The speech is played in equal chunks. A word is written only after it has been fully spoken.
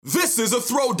This is a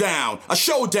throwdown, a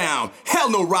showdown.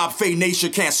 Hell no, Rob Fay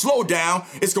Nation can't slow down.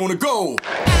 It's gonna go. Boom!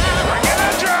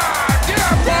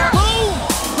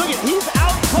 Look at, he's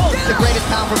out cold. The greatest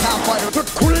pound for pound fighter. The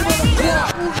cream of the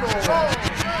crop.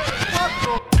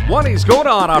 What is going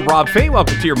on? I'm Rob Fay.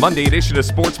 Welcome to your Monday edition of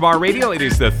Sports Bar Radio. It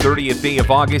is the 30th day of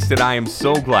August, and I am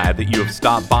so glad that you have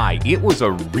stopped by. It was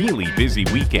a really busy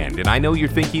weekend, and I know you're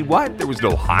thinking, what? There was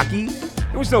no hockey?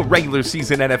 There was no regular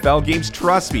season NFL games.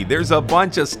 Trust me, there's a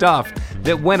bunch of stuff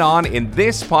that went on, and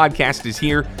this podcast is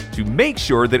here to make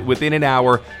sure that within an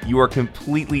hour, you are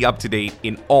completely up to date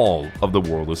in all of the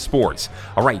world of sports.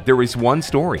 All right, there is one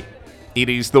story. It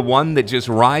is the one that just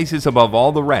rises above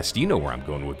all the rest. You know where I'm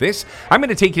going with this. I'm going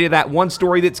to take you to that one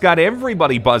story that's got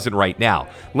everybody buzzing right now.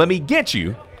 Let me get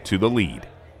you to the lead.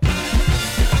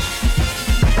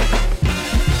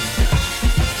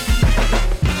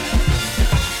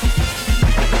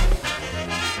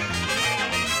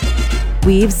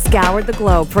 We've scoured the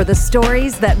globe for the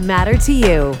stories that matter to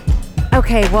you.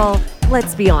 Okay, well,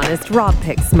 let's be honest, Rob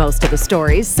picks most of the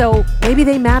stories, so maybe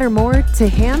they matter more to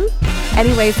him?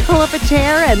 Anyways, pull up a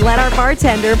chair and let our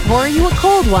bartender pour you a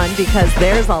cold one because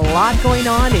there's a lot going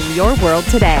on in your world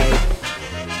today.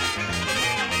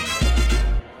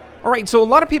 All right, so a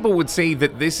lot of people would say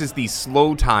that this is the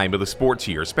slow time of the sports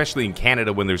year, especially in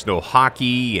Canada when there's no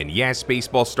hockey, and yes,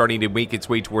 baseball's starting to make its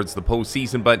way towards the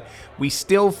postseason, but we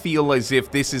still feel as if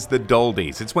this is the dull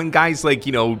days. It's when guys like,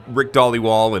 Rick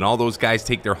Dollywall and all those guys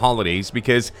take their holidays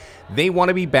because they want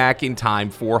to be back in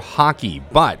time for hockey.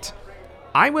 But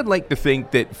I would like to think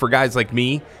that for guys like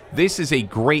me, this is a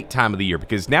great time of the year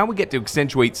because now we get to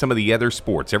accentuate some of the other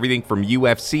sports, everything from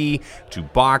UFC to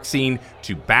boxing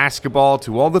to basketball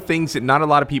to all the things that not a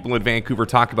lot of people in Vancouver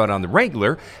talk about on the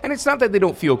regular. And it's not that they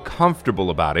don't feel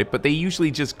comfortable about it, but they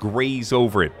usually just graze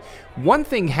over it. One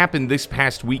thing happened this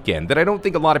past weekend that I don't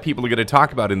think a lot of people are going to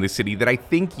talk about in this city that I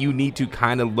think you need to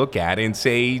kind of look at and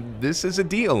say, this is a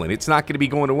deal and it's not going to be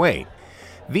going away.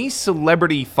 These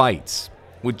celebrity fights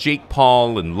with Jake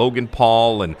Paul and Logan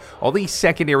Paul and all these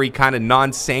secondary kind of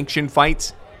non-sanctioned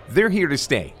fights, they're here to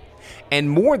stay. And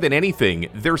more than anything,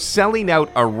 they're selling out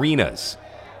arenas.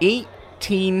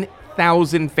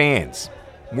 18,000 fans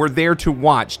were there to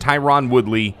watch Tyron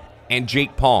Woodley and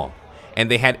Jake Paul. And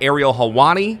they had Ariel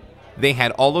Helwani, they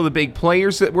had all of the big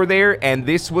players that were there, and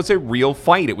this was a real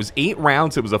fight. It was 8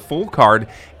 rounds, it was a full card,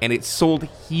 and it sold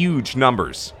huge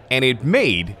numbers. And it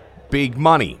made big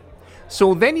money.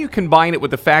 So then you combine it with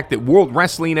the fact that World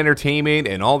Wrestling Entertainment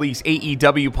and all these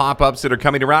AEW pop-ups that are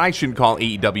coming around. I shouldn't call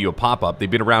AEW a pop-up.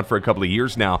 They've been around for a couple of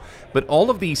years now. But all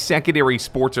of these secondary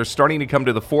sports are starting to come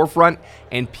to the forefront,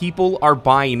 and people are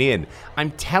buying in.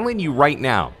 I'm telling you right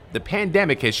now, the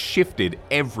pandemic has shifted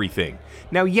everything.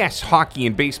 Now, yes, hockey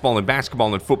and baseball and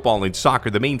basketball and football and soccer,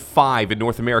 the main 5 in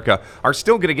North America, are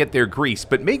still going to get their grease.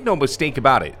 But make no mistake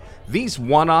about it. These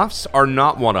one-offs are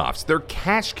not one-offs. They're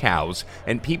cash cows,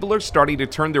 and people are starting to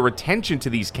turn their attention to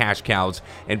these cash cows,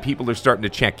 and people are starting to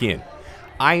check in.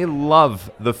 I love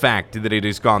the fact that it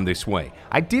has gone this way.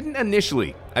 I didn't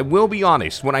initially. I will be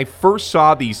honest. When I first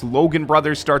saw these Logan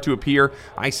brothers start to appear,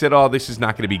 I said, oh, this is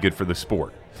not going to be good for the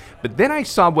sport. But then I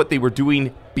saw what they were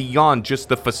doing beyond just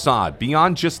the facade,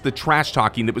 beyond just the trash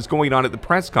talking that was going on at the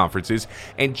press conferences,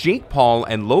 and Jake Paul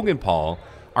and Logan Paul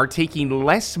are taking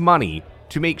less money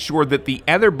to make sure that the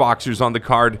other boxers on the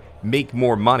card make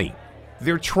more money.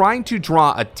 They're trying to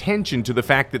draw attention to the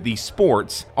fact that these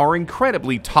sports are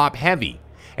incredibly top-heavy.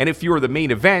 And if you're the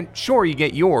main event, sure, you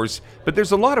get yours, but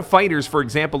there's a lot of fighters, for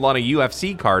example, on a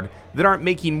UFC card that aren't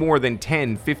making more than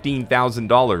 $10,000,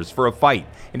 $15,000 for a fight.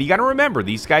 And you got to remember,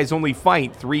 these guys only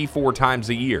fight 3-4 times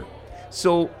a year.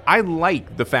 So I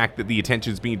like the fact that the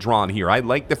attention's being drawn here. I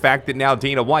like the fact that now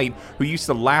Dana White, who used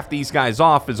to laugh these guys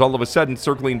off, is all of a sudden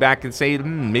circling back and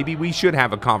saying, maybe we should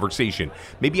have a conversation.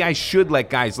 Maybe I should let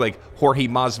guys like Jorge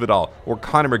Masvidal or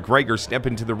Conor McGregor step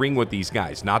into the ring with these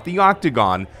guys. Not the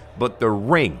octagon, but the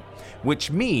ring.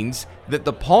 Which means that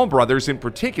the Paul brothers in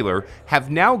particular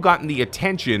have now gotten the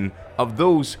attention of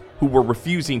those who were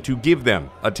refusing to give them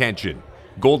attention.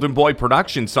 Golden Boy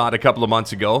Productions saw it a couple of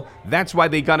months ago. That's why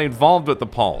they got involved with the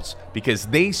Pauls, because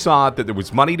they saw that there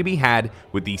was money to be had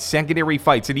with these secondary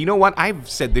fights. And you know what? I've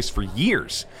said this for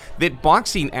years, that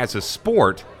boxing as a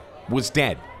sport was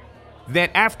dead.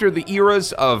 That after the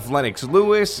eras of Lennox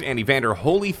Lewis and Evander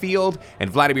Holyfield and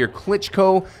Vladimir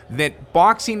Klitschko, that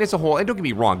boxing as a whole, and don't get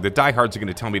me wrong, the diehards are going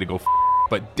to tell me to go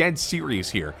but dead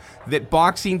serious here, that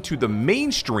boxing to the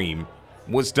mainstream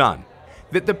was done.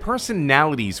 That the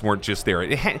personalities weren't just there.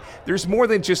 There's more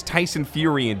than just Tyson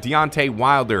Fury and Deontay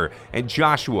Wilder and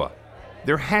Joshua.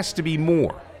 There has to be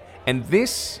more. And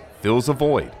this fills a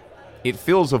void. It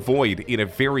fills a void in a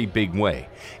very big way.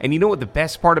 And you know what the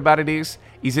best part about it is?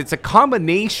 It's a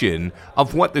combination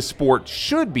of what the sport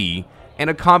should be and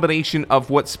a combination of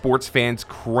what sports fans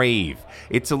crave.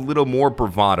 It's a little more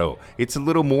bravado. It's a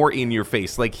little more in your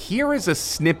face. Like, here is a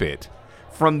snippet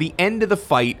from the end of the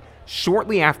fight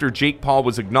shortly after Jake Paul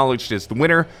was acknowledged as the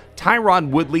winner, Tyron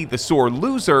Woodley the sore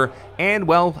loser, and,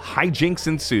 well, hijinks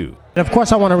ensued. Of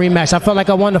course I want a rematch. I felt like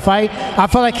I won the fight. I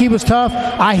felt like he was tough.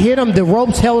 I hit him. The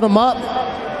ropes held him up.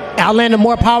 I landed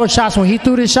more power shots. When he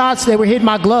threw the shots, they were hitting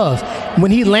my gloves.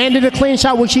 When he landed a clean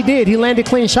shot, which he did, he landed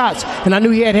clean shots, and I knew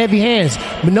he had heavy hands.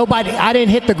 But I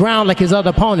didn't hit the ground like his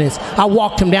other opponents. I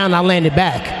walked him down and I landed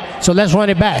back. So let's run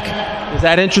it back. Does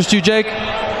that interest you, Jake?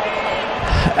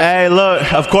 Hey,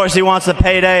 look, of course he wants the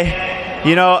payday.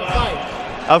 You know,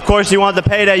 of course you want the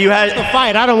payday. You had the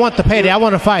fight. I don't want the payday. I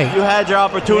want to fight. You had your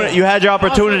opportunity. You had your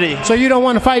opportunity. So you don't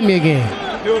want to fight me again?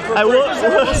 We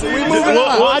moving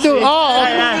on. I do.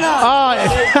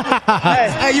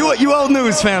 Hey, you old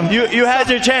news, fam. You had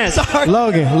your chance.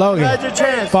 Logan. You had your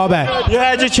chance. Fall back. You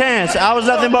had your chance. I was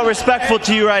nothing but respectful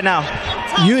to you right now.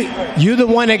 You the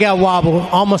one that got wobbled,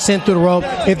 almost sent through the rope.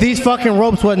 If these fucking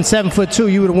ropes wasn't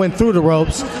 7'2", you would have went through the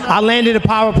ropes. I landed the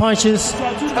power punches.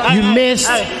 You missed.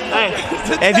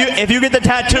 If you get the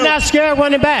tattoo, you're not scared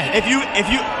running back.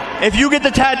 If you get the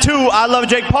tattoo, I love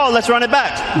Jake Paul. Let's run it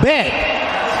back. Bet.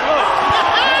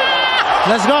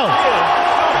 Let's go.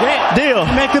 Bet. Deal.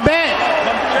 Make the bet.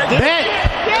 Bet.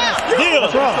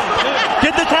 Deal.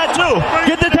 Get the tattoo.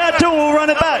 Get the tattoo. We'll run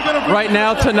it back. Right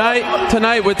now,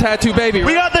 tonight with Tattoo Baby.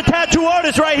 We got the tattoo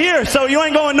artist right here, so you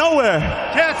ain't going nowhere.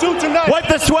 Tattoo tonight. Wipe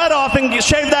the sweat off and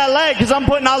shave that leg, because I'm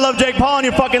putting I love Jake Paul on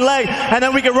your fucking leg, and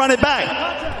then we can run it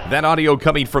back. That audio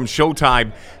coming from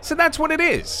Showtime. So that's what it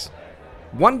is.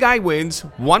 One guy wins,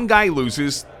 one guy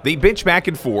loses. They bitch back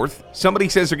and forth. Somebody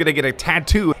says they're going to get a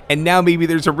tattoo, and now maybe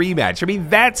there's a rematch. I mean,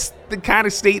 that's the kind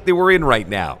of state that we're in right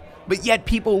now. But yet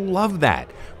people love that.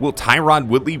 Will Tyron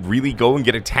Woodley really go and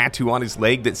get a tattoo on his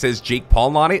leg that says Jake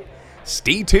Paul on it?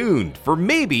 Stay tuned for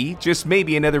maybe, just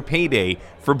maybe, another payday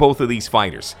for both of these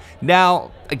fighters.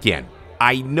 Now, again,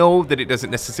 I know that it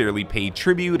doesn't necessarily pay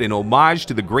tribute and homage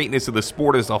to the greatness of the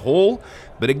sport as a whole,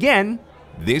 but again,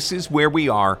 this is where we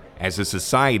are as a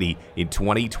society in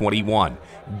 2021.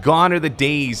 Gone are the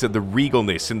days of the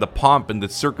regalness and the pomp and the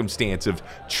circumstance of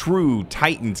true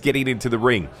titans getting into the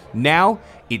ring. Now,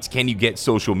 it's can you get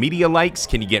social media likes,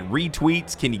 can you get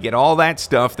retweets, can you get all that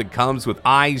stuff that comes with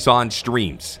eyes on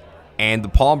streams. And the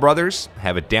Paul brothers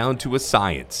have it down to a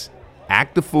science.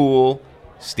 Act the fool,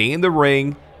 stay in the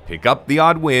ring, pick up the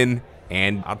odd win,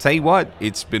 and I'll tell you what,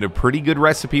 it's been a pretty good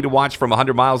recipe to watch from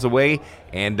 100 miles away,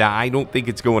 and I don't think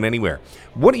it's going anywhere.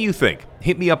 What do you think?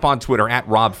 Hit me up on Twitter at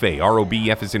Rob Fay,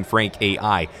 ROBF as in Frank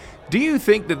AI. Do you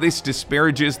think that this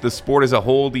disparages the sport as a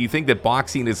whole? Do you think that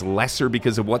boxing is lesser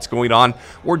because of what's going on?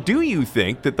 Or do you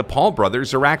think that the Paul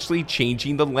brothers are actually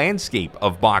changing the landscape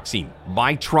of boxing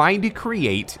by trying to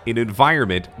create an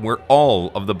environment where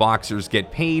all of the boxers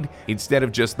get paid instead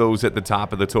of just those at the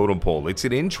top of the totem pole? It's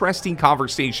an interesting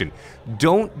conversation.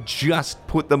 Don't just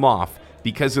put them off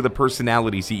because of the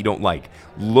personalities that you don't like.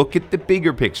 Look at the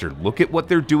bigger picture. Look at what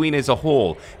they're doing as a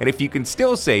whole. And if you can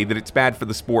still say that it's bad for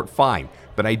the sport, fine.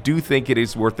 But I do think it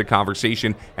is worth the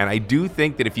conversation, and I do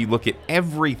think that if you look at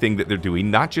everything that they're doing,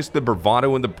 not just the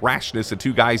bravado and the brashness of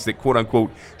two guys that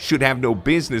quote-unquote should have no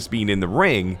business being in the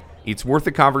ring, it's worth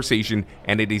the conversation,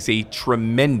 and it is a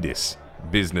tremendous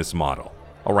business model.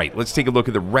 All right, let's take a look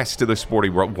at the rest of the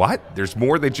sporting world. What? There's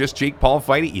more than just Jake Paul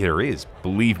fighting? There is,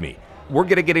 believe me. We're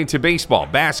going to get into baseball,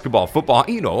 basketball, football,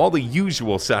 all the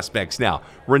usual suspects now.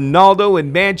 Ronaldo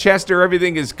in Manchester,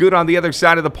 everything is good on the other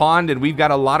side of the pond, and we've got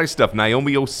a lot of stuff.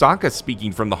 Naomi Osaka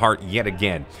speaking from the heart yet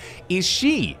again. Is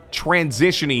she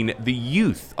transitioning the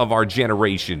youth of our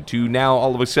generation to now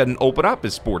all of a sudden open up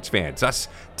as sports fans? Us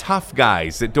tough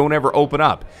guys that don't ever open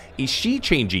up. Is she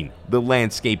changing the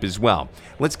landscape as well?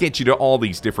 Let's get you to all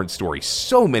these different stories.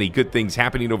 So many good things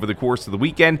happening over the course of the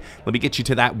weekend. Let me get you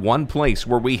to that one place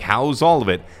where we house all of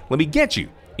it. Let me get you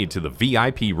into the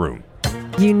VIP room.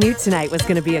 You knew tonight was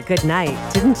going to be a good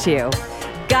night, didn't you?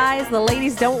 Guys, the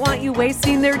ladies don't want you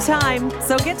wasting their time,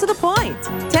 so get to the point.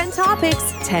 10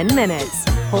 topics, 10 minutes.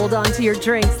 Hold on to your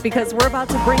drinks because we're about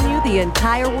to bring you the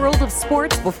entire world of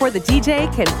sports before the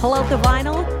DJ can pull out the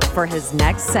vinyl for his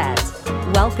next set.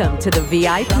 Welcome to the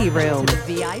VIP room.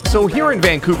 So here in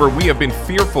Vancouver, we have been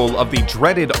fearful of the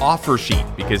dreaded offer sheet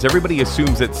because everybody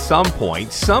assumes at some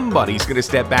point somebody's going to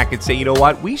step back and say, you know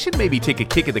what, we should maybe take a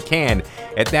kick of the can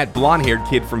at that blonde-haired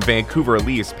kid from Vancouver,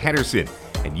 Elias Pettersson.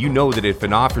 And you know that if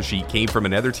an offer sheet came from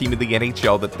another team in the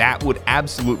NHL, that would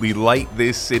absolutely light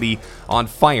this city on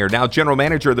fire. Now, general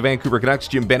manager of the Vancouver Canucks,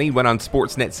 Jim Benning, went on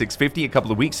Sportsnet 650 a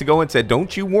couple of weeks ago and said,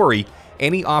 don't you worry,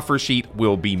 any offer sheet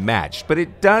will be matched. But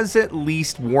it does at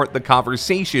least warrant the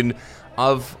conversation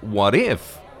of what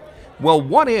if? Well,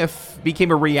 what if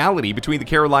became a reality between the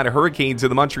Carolina Hurricanes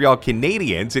and the Montreal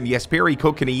Canadiens and Jesperi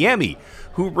Kotkaniemi,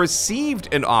 who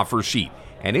received an offer sheet.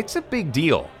 And it's a big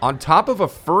deal. On top of a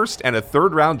first and a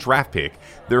third round draft pick,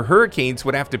 the Hurricanes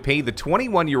would have to pay the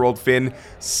 21-year-old Finn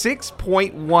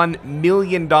 $6.1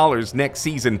 million next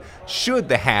season should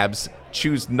the Habs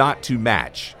choose not to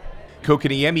match.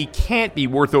 Kotkaniemi can't be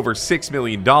worth over $6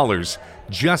 million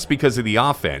just because of the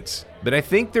offense. But I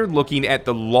think they're looking at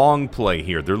the long play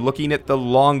here. They're looking at the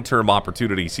long-term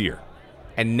opportunities here.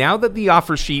 And now that the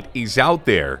offer sheet is out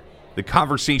there, the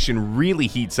conversation really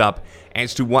heats up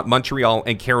as to what Montreal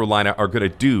and Carolina are going to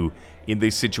do in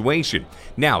this situation.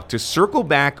 Now, to circle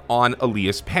back on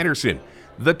Elias Pettersson,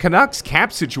 the Canucks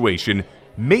cap situation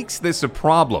makes this a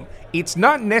problem. It's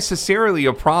not necessarily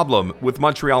a problem with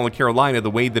Montreal and Carolina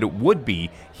the way that it would be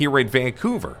here in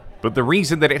Vancouver. But the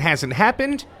reason that it hasn't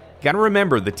happened, got to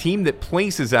remember, the team that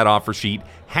places that offer sheet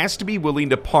has to be willing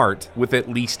to part with at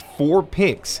least 4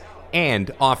 picks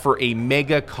and offer a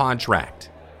mega contract.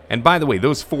 And by the way,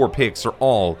 those 4 picks are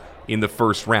all in the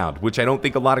first round, which I don't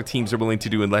think a lot of teams are willing to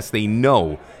do unless they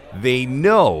know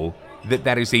that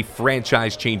that is a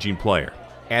franchise-changing player.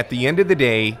 At the end of the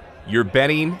day, you're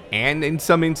betting, and in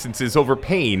some instances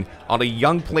overpaying, on a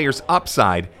young player's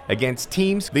upside against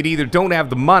teams that either don't have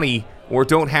the money or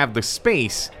don't have the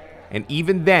space. And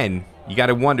even then, you got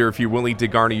to wonder if you're willing to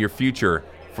garner your future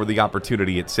for the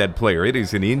opportunity at said player. It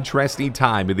is an interesting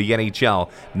time in the NHL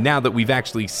now that we've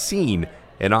actually seen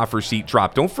an offer sheet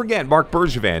drop. Don't forget, Marc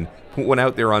Bergevin put one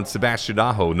out there on Sebastian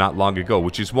Aho not long ago,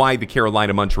 which is why the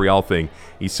Carolina-Montreal thing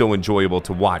is so enjoyable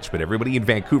to watch. But everybody in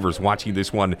Vancouver is watching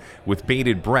this one with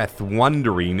bated breath,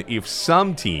 wondering if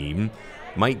some team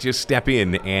might just step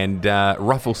in and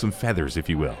ruffle some feathers, if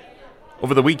you will.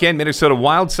 Over the weekend, Minnesota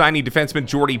Wild signing defenseman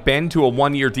Jordy Ben to a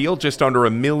 1-year deal, just under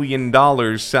 $1 million.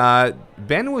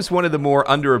 Ben was one of the more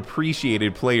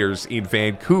underappreciated players in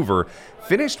Vancouver.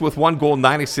 Finished with 1 goal,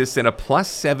 9 assists, and a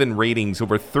 +7 ratings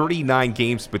over 39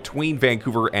 games between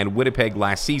Vancouver and Winnipeg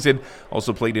last season.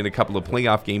 Also played in a couple of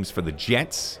playoff games for the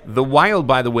Jets. The Wild,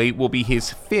 by the way, will be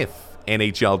his 5th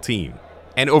NHL team.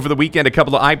 And over the weekend, a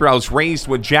couple of eyebrows raised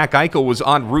when Jack Eichel was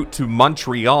en route to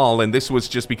Montreal, and this was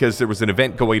just because there was an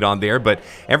event going on there, but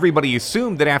everybody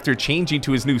assumed that after changing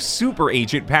to his new super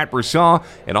agent, Pat Brisson,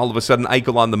 and all of a sudden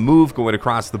Eichel on the move going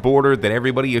across the border, that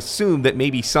everybody assumed that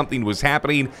maybe something was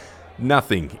happening.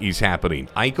 Nothing is happening.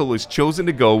 Eichel has chosen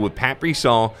to go with Pat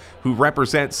Brisson, who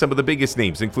represents some of the biggest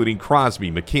names, including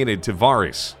Crosby, McKinnon,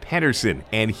 Tavares, Pettersson,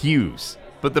 and Hughes.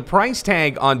 But the price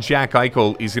tag on Jack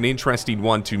Eichel is an interesting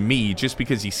one to me, just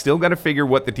because he's still got to figure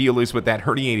what the deal is with that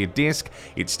herniated disc.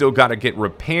 It's still got to get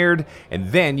repaired,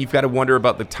 and then you've got to wonder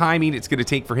about the timing it's going to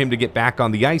take for him to get back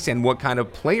on the ice and what kind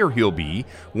of player he'll be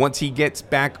once he gets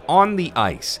back on the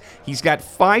ice. He's got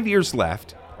 5 years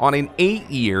left on an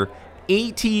 8-year,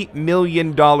 $80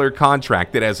 million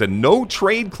contract that has a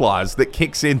no-trade clause that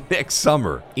kicks in next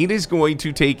summer. It is going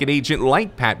to take an agent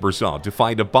like Pat Brisson to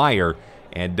find a buyer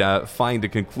and find a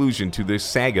conclusion to this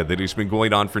saga that has been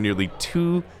going on for nearly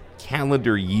 2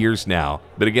 calendar years now.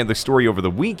 But again, the story over the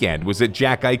weekend was that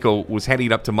Jack Eichel was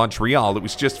heading up to Montreal. It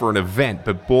was just for an event,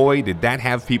 but boy, did that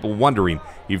have people wondering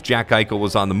if Jack Eichel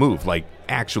was on the move, like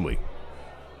actually.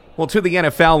 Well, to the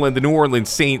NFL and the New Orleans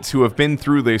Saints, who have been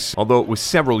through this, although it was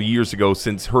several years ago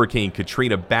since Hurricane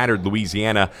Katrina battered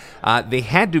Louisiana, they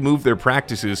had to move their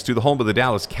practices to the home of the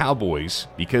Dallas Cowboys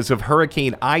because of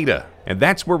Hurricane Ida. And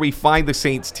that's where we find the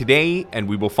Saints today, and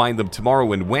we will find them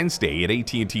tomorrow and Wednesday at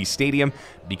AT&T Stadium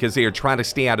because they are trying to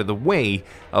stay out of the way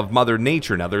of Mother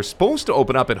Nature. Now, they're supposed to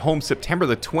open up at home September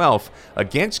the 12th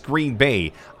against Green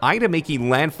Bay. Ida making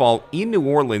landfall in New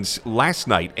Orleans last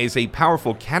night as a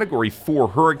powerful Category 4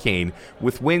 hurricane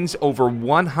with winds over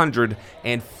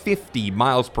 150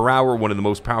 miles per hour, one of the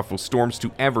most powerful storms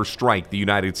to ever strike the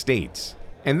United States.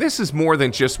 And this is more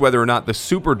than just whether or not the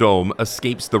Superdome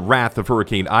escapes the wrath of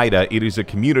Hurricane Ida. It is a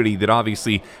community that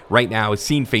obviously right now has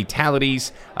seen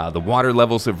fatalities. The water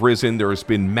levels have risen. There has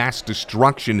been mass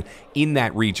destruction in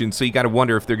that region. So you got to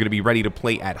wonder if they're going to be ready to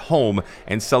play at home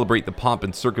and celebrate the pomp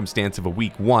and circumstance of a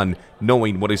week 1,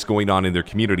 knowing what is going on in their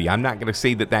community. I'm not going to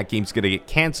say that that game's going to get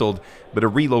canceled, but a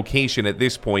relocation at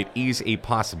this point is a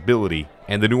possibility.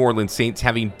 And the New Orleans Saints,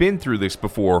 having been through this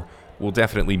before, will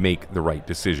definitely make the right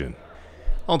decision.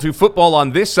 On to football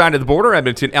on this side of the border.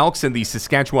 Edmonton Elks and the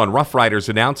Saskatchewan Roughriders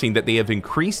announcing that they have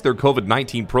increased their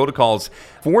COVID-19 protocols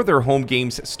for their home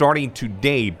games starting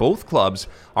today. Both clubs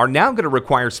are now going to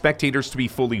require spectators to be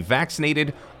fully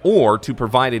vaccinated or to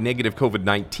provide a negative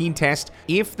COVID-19 test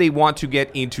if they want to get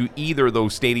into either of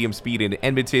those stadiums, be it in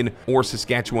Edmonton or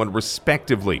Saskatchewan,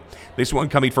 respectively. This one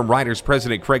coming from Riders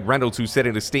President Craig Reynolds, who said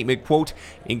in a statement, quote,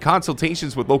 "In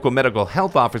consultations with local medical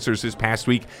health officers this past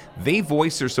week, they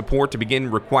voiced their support to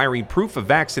begin requiring proof of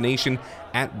vaccination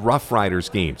at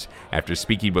Roughriders games. After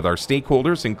speaking with our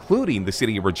stakeholders, including the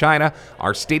City of Regina,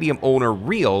 our stadium owner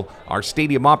Real, our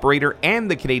stadium operator,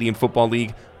 and the Canadian Football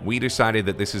League, we decided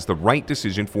that this is the right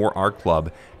decision for our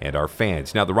club and our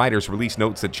fans." Now, the Riders release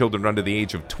notes that children under the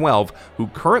age of 12 who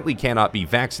currently cannot be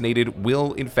vaccinated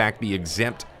will, in fact, be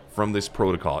exempt from this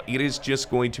protocol. It is just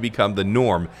going to become the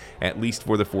norm, at least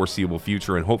for the foreseeable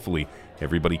future, and hopefully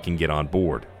everybody can get on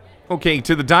board. Okay,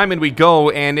 to the Diamond we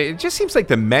go, and it just seems like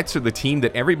the Mets are the team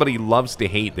that everybody loves to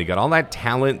hate. They got all that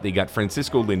talent. They got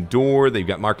Francisco Lindor. They've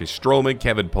got Marcus Stroman,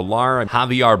 Kevin Pillar, and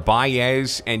Javier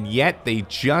Baez, and yet they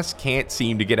just can't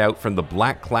seem to get out from the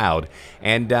black cloud.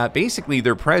 And basically,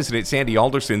 their president, Sandy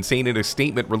Alderson, saying in a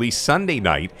statement released Sunday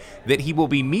night that he will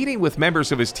be meeting with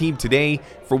members of his team today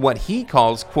for what he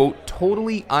calls, quote,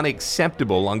 totally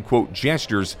unacceptable, unquote,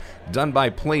 gestures done by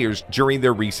players during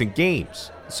their recent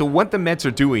games. So what the Mets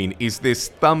are doing is this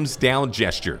thumbs down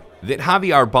gesture that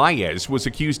Javier Baez was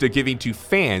accused of giving to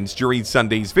fans during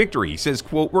Sunday's victory. He says,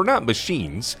 quote, "We're not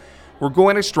machines. We're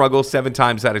going to struggle 7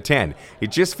 times out of 10.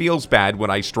 It just feels bad when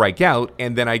I strike out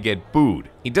and then I get booed.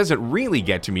 It doesn't really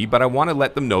get to me, but I want to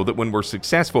let them know that when we're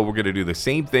successful, we're going to do the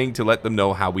same thing to let them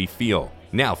know how we feel."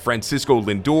 Now, Francisco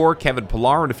Lindor, Kevin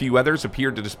Pillar, and a few others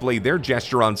appeared to display their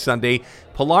gesture on Sunday.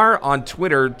 Pillar on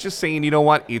Twitter just saying, you know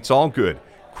what, it's all good.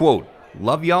 Quote,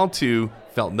 "Love y'all too.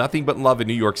 Felt nothing but love in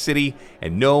New York City.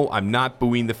 And no, I'm not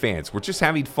booing the fans. We're just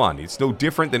having fun. It's no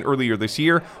different than earlier this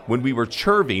year when we were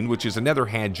chirving, which is another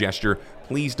hand gesture.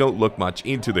 Please don't look much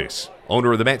into this."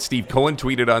 Owner of the Mets, Steve Cohen,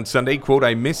 tweeted on Sunday, quote,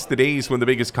 "I miss the days when the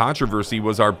biggest controversy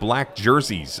was our black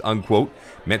jerseys," unquote.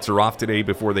 Mets are off today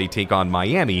before they take on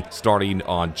Miami starting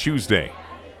on Tuesday.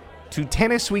 To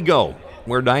tennis we go,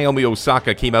 where Naomi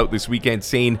Osaka came out this weekend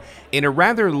saying in a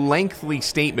rather lengthy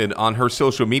statement on her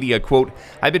social media, quote,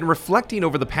 "I've been reflecting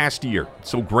over the past year.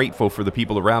 So grateful for the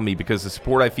people around me because the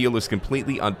support I feel is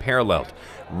completely unparalleled.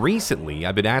 Recently,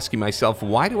 I've been asking myself,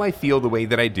 why do I feel the way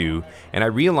that I do? And I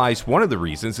realized one of the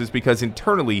reasons is because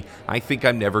internally, I think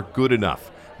I'm never good enough.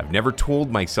 I've never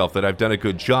told myself that I've done a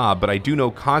good job, but I do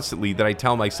know constantly that I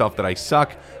tell myself that I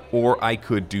suck or I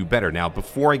could do better." Now,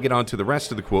 before I get on to the rest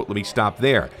of the quote, let me stop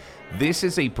there. This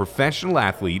is a professional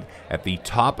athlete at the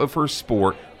top of her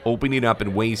sport, opening up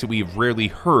in ways that we have rarely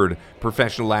heard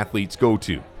professional athletes go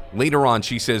to. Later on,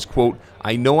 she says, quote,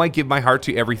 "I know I give my heart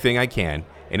to everything I can,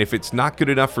 and if it's not good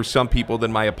enough for some people,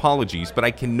 then my apologies, but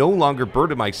I can no longer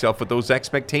burden myself with those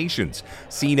expectations.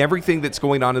 Seeing everything that's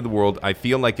going on in the world, I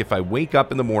feel like if I wake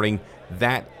up in the morning,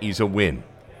 that is a win,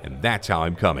 and that's how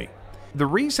I'm coming." The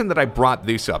reason that I brought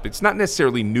this up, it's not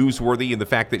necessarily newsworthy in the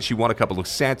fact that she won a couple of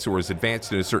sets or is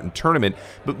advanced in a certain tournament,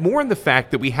 but more in the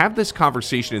fact that we have this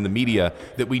conversation in the media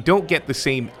that we don't get the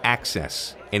same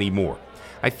access anymore.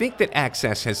 I think that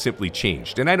access has simply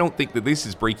changed, and I don't think that this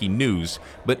is breaking news,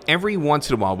 but every once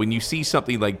in a while when you see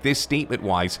something like this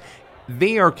statement-wise,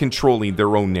 they are controlling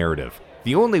their own narrative.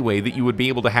 The only way that you would be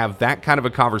able to have that kind of a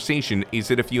conversation is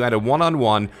that if you had a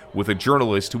one-on-one with a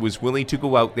journalist who was willing to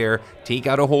go out there, take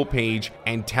out a whole page,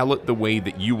 and tell it the way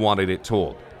that you wanted it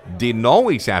told. Didn't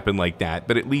always happen like that,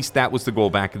 but at least that was the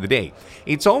goal back in the day.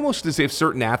 It's almost as if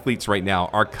certain athletes right now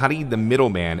are cutting the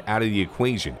middleman out of the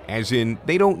equation, as in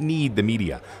they don't need the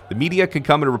media. The media can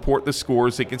come and report the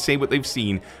scores, they can say what they've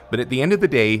seen, but at the end of the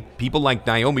day, people like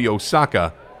Naomi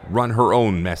Osaka run her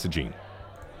own messaging.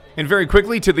 And very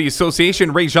quickly to the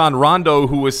association, Rajon Rondo,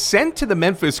 who was sent to the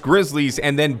Memphis Grizzlies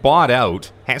and then bought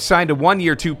out, has signed a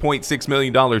 1-year, $2.6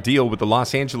 million deal with the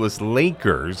Los Angeles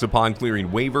Lakers upon clearing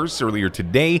waivers earlier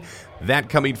today. That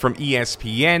coming from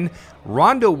ESPN.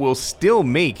 Rondo will still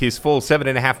make his full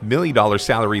 $7.5 million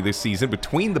salary this season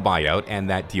between the buyout and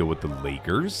that deal with the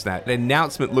Lakers. That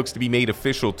announcement looks to be made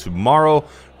official tomorrow.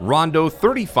 Rondo,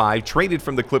 35, traded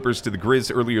from the Clippers to the Grizz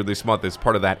earlier this month as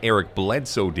part of that Eric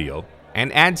Bledsoe deal,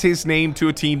 and adds his name to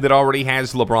a team that already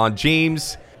has LeBron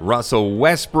James, Russell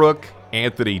Westbrook,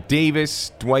 Anthony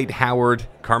Davis, Dwight Howard,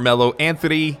 Carmelo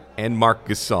Anthony, and Marc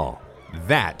Gasol.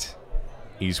 That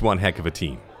is one heck of a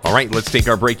team. All right, let's take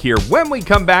our break here. When we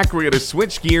come back, we're going to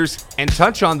switch gears and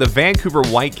touch on the Vancouver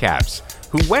Whitecaps,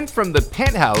 who went from the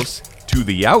penthouse to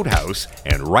the outhouse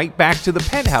and right back to the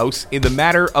penthouse in the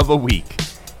matter of a week.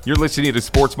 You're listening to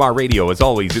Sports Bar Radio. As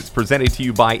always, it's presented to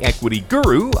you by Equity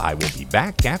Guru. I will be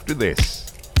back after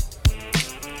this.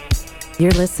 You're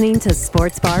listening to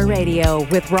Sports Bar Radio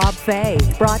with Rob Fay,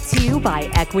 brought to you by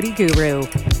Equity Guru.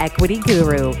 Equity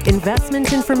Guru,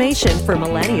 investment information for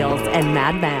millennials and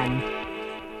madmen.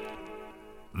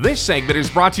 This segment is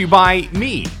brought to you by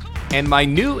me and my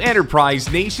new enterprise,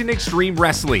 Nation Extreme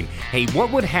Wrestling. Hey, what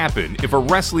would happen if a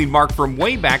wrestling mark from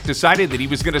way back decided that he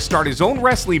was going to start his own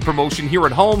wrestling promotion here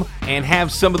at home and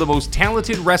have some of the most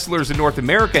talented wrestlers in North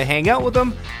America hang out with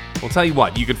him? Well, tell you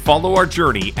what, you can follow our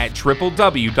journey at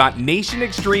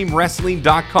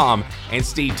www.nationextremewrestling.com and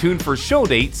stay tuned for show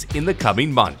dates in the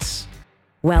coming months.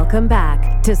 Welcome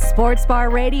back to Sports Bar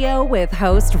Radio with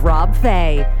host Rob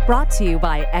Fay, brought to you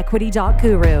by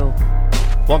Equity.Guru.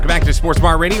 Welcome back to Sports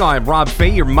Bar Radio. I'm Rob Fay,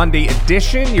 your Monday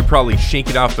edition. You're probably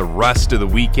shaking off the rust of the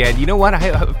weekend. You know what?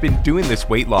 I've been doing this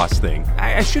weight loss thing.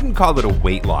 I shouldn't call it a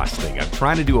weight loss thing. I'm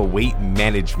trying to do a weight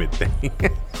management thing.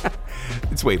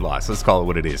 It's weight loss. Let's call it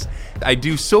what it is. I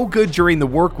do so good during the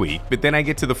work week, but then I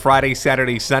get to the Friday,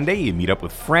 Saturday, Sunday. You meet up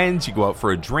with friends. You go out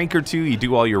for a drink or two. You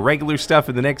do all your regular stuff.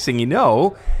 And the next thing you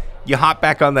know, you hop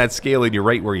back on that scale and you're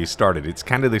right where you started. It's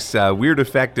kind of this weird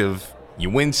effect of you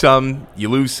win some, you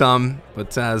lose some,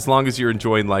 but as long as you're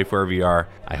enjoying life wherever you are,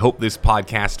 I hope this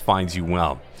podcast finds you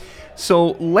well. So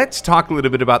let's talk a little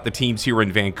bit about the teams here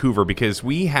in Vancouver, because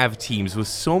we have teams with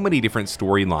so many different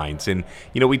storylines. And,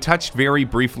 we touched very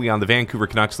briefly on the Vancouver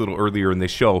Canucks a little earlier in this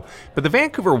show, but the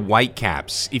Vancouver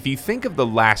Whitecaps, if you think of the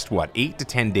last, 8 to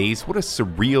 10 days, what a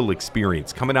surreal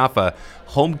experience. Coming off a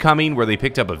homecoming where they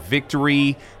picked up a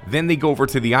victory, then they go over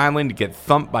to the island to get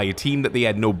thumped by a team that they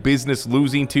had no business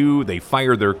losing to. They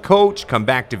fire their coach, come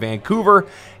back to Vancouver,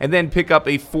 and then pick up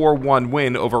a 4-1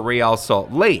 win over Real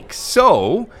Salt Lake.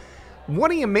 So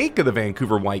what do you make of the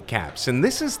Vancouver Whitecaps? And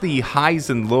this is the highs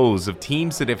and lows of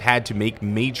teams that have had to make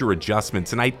major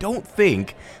adjustments. And I don't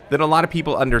think that a lot of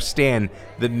people understand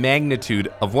the magnitude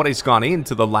of what has gone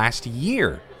into the last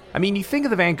year. I mean, you think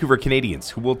of the Vancouver Canadians,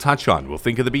 who we'll touch on. We'll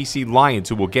think of the BC Lions,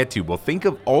 who we'll get to. We'll think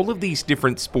of all of these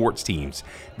different sports teams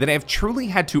that have truly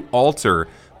had to alter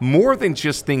more than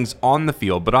just things on the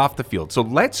field, but off the field. So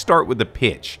let's start with the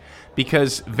pitch,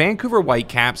 because Vancouver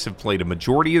Whitecaps have played a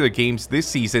majority of their games this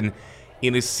season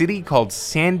in a city called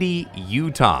Sandy,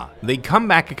 Utah. They come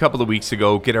back a couple of weeks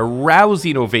ago, get a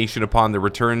rousing ovation upon their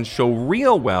return, show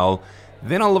real well,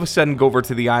 then all of a sudden go over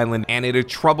to the island and in a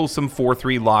troublesome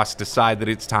 4-3 loss decide that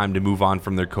it's time to move on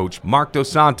from their coach, Marc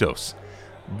Dos Santos.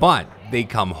 But they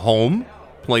come home,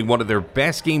 play one of their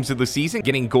best games of the season,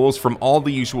 getting goals from all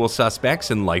the usual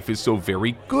suspects, and life is so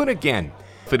very good again.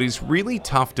 It is really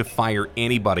tough to fire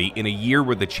anybody in a year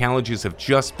where the challenges have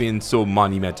just been so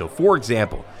monumental. For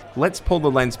example, let's pull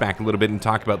the lens back a little bit and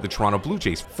talk about the Toronto Blue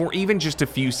Jays for even just a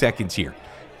few seconds here.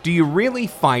 Do you really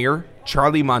fire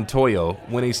Charlie Montoyo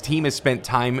when his team has spent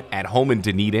time at home in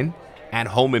Dunedin, at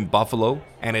home in Buffalo,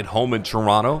 and at home in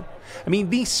Toronto? I mean,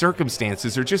 these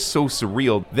circumstances are just so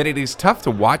surreal that it is tough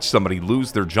to watch somebody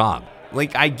lose their job.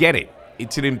 Like, I get it.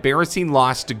 It's an embarrassing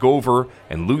loss to go over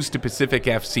and lose to Pacific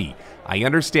FC. I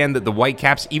understand that the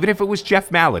Whitecaps, even if it was Jeff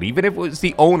Mallett, even if it was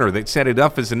the owner that said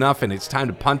enough is enough and it's time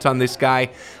to punt on this guy,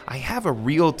 I have a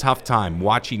real tough time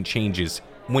watching changes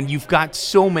when you've got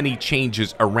so many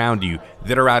changes around you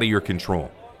that are out of your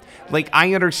control. Like,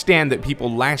 I understand that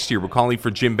people last year were calling for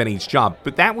Jim Benning's job,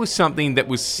 but that was something that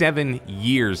was 7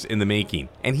 years in the making,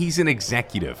 and he's an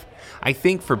executive. I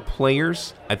think for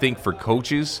players, I think for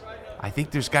coaches, I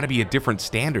think there's got to be a different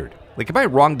standard. Like, am I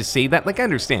wrong to say that? Like, I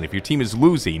understand if your team is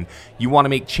losing, you want to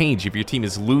make change. If your team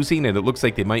is losing and it looks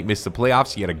like they might miss the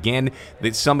playoffs yet again,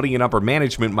 that somebody in upper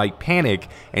management might panic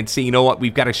and say, you know what,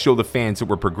 we've got to show the fans that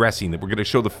we're progressing, that we're going to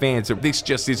show the fans that this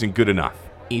just isn't good enough.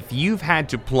 If you've had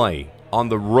to play on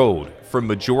the road for a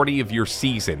majority of your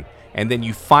season and then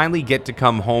you finally get to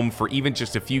come home for even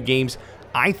just a few games,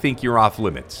 I think you're off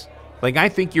limits. Like, I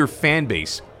think your fan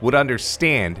base would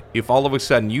understand if all of a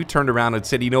sudden you turned around and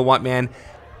said, you know what, man,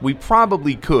 we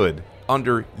probably could,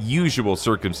 under usual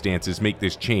circumstances, make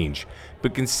this change.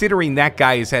 But considering that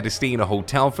guy has had to stay in a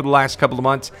hotel for the last couple of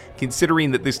months,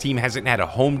 considering that this team hasn't had a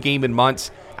home game in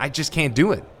months, I just can't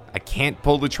do it. I can't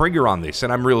pull the trigger on this,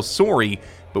 and I'm real sorry,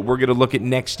 but we're going to look at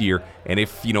next year. And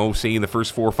if, say in the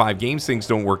first 4 or 5 games things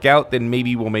don't work out, then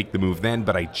maybe we'll make the move then,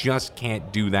 but I just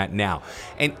can't do that now.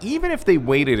 And even if they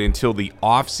waited until the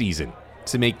offseason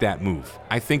to make that move,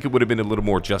 I think it would have been a little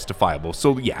more justifiable.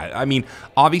 So yeah, I mean,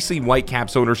 obviously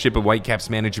Whitecaps ownership and Whitecaps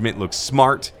management looks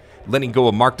smart. Letting go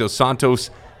of Marc Dos Santos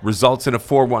results in a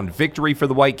 4-1 victory for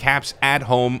the Whitecaps at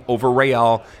home over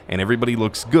Real, and everybody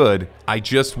looks good. I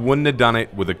just wouldn't have done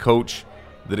it with a coach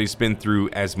that has been through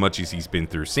as much as he's been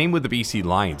through. Same with the BC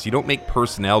Lions. You don't make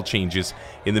personnel changes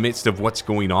in the midst of what's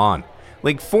going on.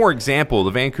 Like, for example,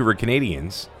 the Vancouver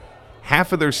Canadians,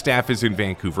 half of their staff is in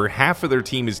Vancouver, half of their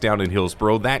team is down in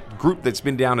Hillsborough. That group that's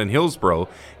been down in Hillsborough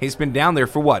has been down there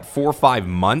for 4 or 5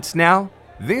 months now?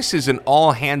 This is an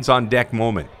all-hands-on-deck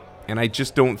moment, and I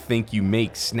just don't think you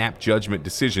make snap judgment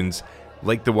decisions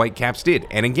like the Whitecaps did.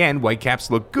 And again,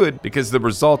 Whitecaps look good because the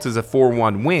result is a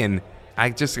 4-1 win. I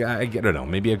don't know,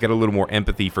 maybe I've got a little more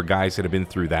empathy for guys that have been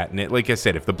through that. And like I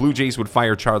said, if the Blue Jays would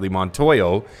fire Charlie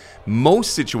Montoyo,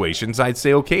 most situations I'd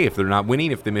say, okay, if they're not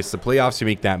winning, if they miss the playoffs, you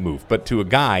make that move. But to a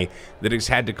guy that has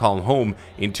had to call home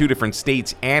in 2 different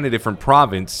states and a different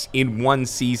province in 1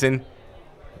 season,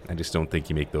 I just don't think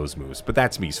you make those moves. But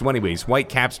that's me. So anyways,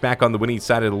 Whitecaps back on the winning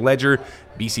side of the ledger.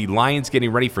 BC Lions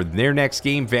getting ready for their next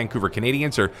game. Vancouver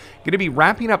Canadians are going to be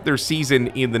wrapping up their season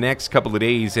in the next couple of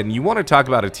days. And you want to talk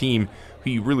about a team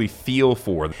who you really feel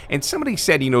for. And somebody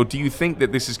said, do you think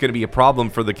that this is going to be a problem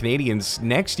for the Canadians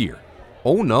next year?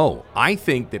 Oh no, I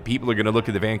think that people are going to look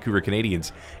at the Vancouver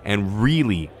Canadians and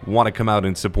really want to come out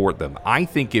and support them. I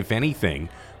think if anything,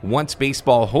 once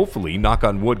baseball, hopefully, knock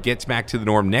on wood, gets back to the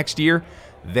norm next year,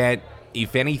 that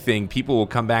if anything, people will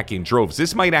come back in droves.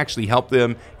 This might actually help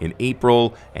them in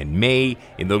April and May,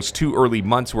 in those 2 early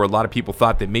months where a lot of people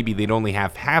thought that maybe they'd only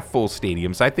have half-full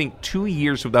stadiums. I think 2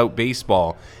 years without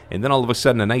baseball, and then all of a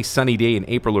sudden a nice sunny day in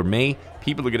April or May,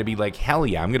 people are going to be like, hell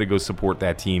yeah, I'm going to go support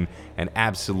that team and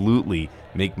absolutely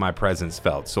make my presence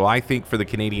felt. So I think for the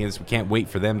Canadians, we can't wait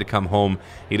for them to come home.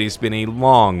 It has been a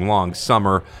long, long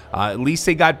summer. At least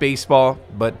they got baseball.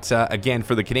 But again,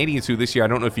 for the Canadians, who this year, I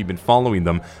don't know if you've been following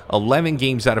them, 11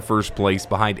 games out of first place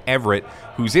behind Everett,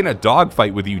 who's in a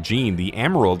dogfight with Eugene. The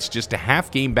Emeralds just a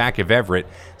half game back of Everett.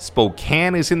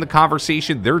 Spokane is in the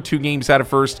conversation. They're 2 games out of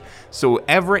first. So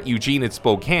Everett, Eugene, and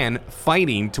Spokane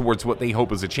fighting towards what they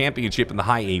hope is a championship in the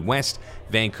High A West.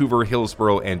 Vancouver,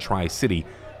 Hillsborough, and Tri-City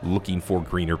looking for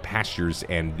greener pastures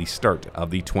and the start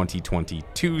of the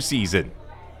 2022 season.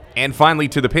 And finally,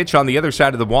 to the pitch on the other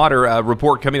side of the water, a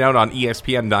report coming out on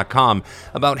ESPN.com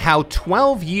about how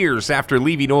 12 years after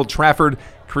leaving Old Trafford,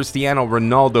 Cristiano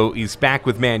Ronaldo is back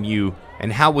with Man U,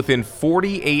 and how within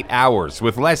 48 hours,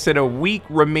 with less than a week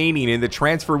remaining in the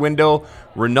transfer window,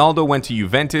 Ronaldo went to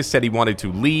Juventus, said he wanted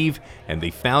to leave, and they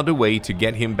found a way to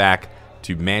get him back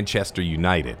to Manchester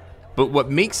United. But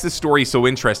what makes the story so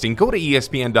interesting, go to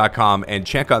ESPN.com and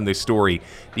check on this story,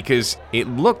 because it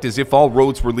looked as if all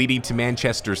roads were leading to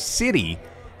Manchester City,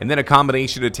 and then a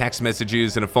combination of text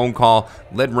messages and a phone call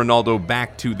led Ronaldo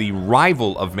back to the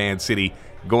rival of Man City,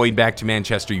 going back to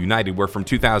Manchester United, where from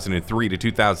 2003 to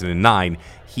 2009,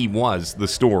 he was the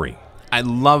story. I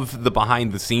love the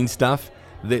behind-the-scenes stuff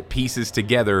that pieces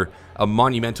together a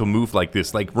monumental move like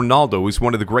this. Like, Ronaldo is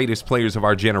one of the greatest players of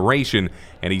our generation,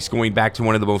 and he's going back to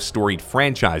one of the most storied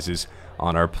franchises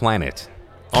on our planet.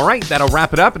 All right, that'll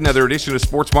wrap it up. Another edition of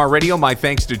Sports Bar Radio. My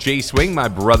thanks to Jay Swing, my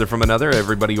brother from another.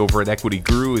 Everybody over at Equity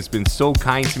Guru has been so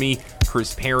kind to me.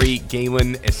 Chris Perry,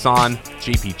 Galen, Ehsan,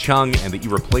 JP Chung, and the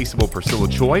irreplaceable Priscilla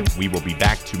Choi. We will be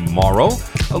back tomorrow.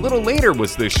 A little later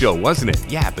was this show, wasn't it?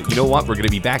 Yeah, but you know what? We're going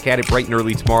to be back at it bright and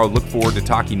early tomorrow. Look forward to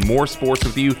talking more sports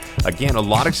with you. Again, a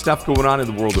lot of stuff going on in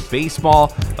the world of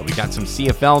baseball. We got some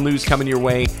CFL news coming your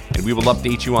way, and we will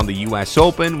update you on the U.S.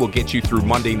 Open. We'll get you through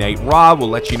Monday Night Raw. We'll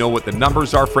let you know what the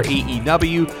numbers are for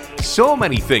AEW. So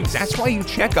many things. That's why you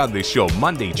check on this show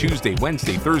Monday, Tuesday,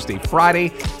 Wednesday, Thursday, Friday.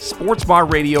 Sports Bar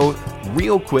Radio.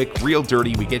 Real quick, real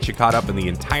dirty. We get you caught up in the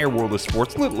entire world of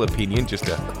sports. Little opinion, just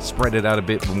to spread it out a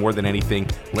bit, but more than anything,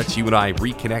 lets you and I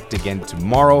reconnect again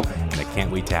tomorrow, and I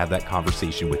can't wait to have that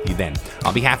conversation with you then.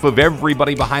 On behalf of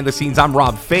everybody behind the scenes, I'm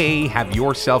Rob Fay. Have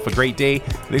yourself a great day.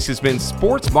 This has been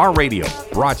Sports Bar Radio,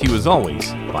 brought to you as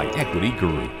always by Equity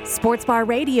Guru. Sports Bar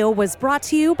Radio was brought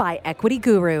to you by Equity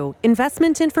Guru,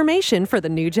 investment information for the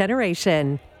new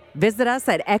generation. Visit us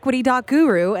at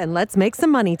equity.guru and let's make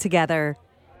some money together.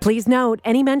 Please note,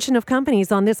 any mention of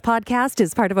companies on this podcast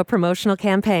is part of a promotional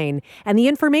campaign, and the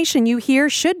information you hear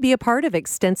should be a part of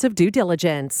extensive due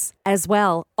diligence. As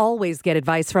well, always get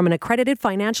advice from an accredited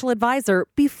financial advisor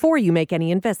before you make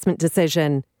any investment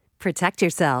decision. Protect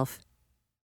yourself.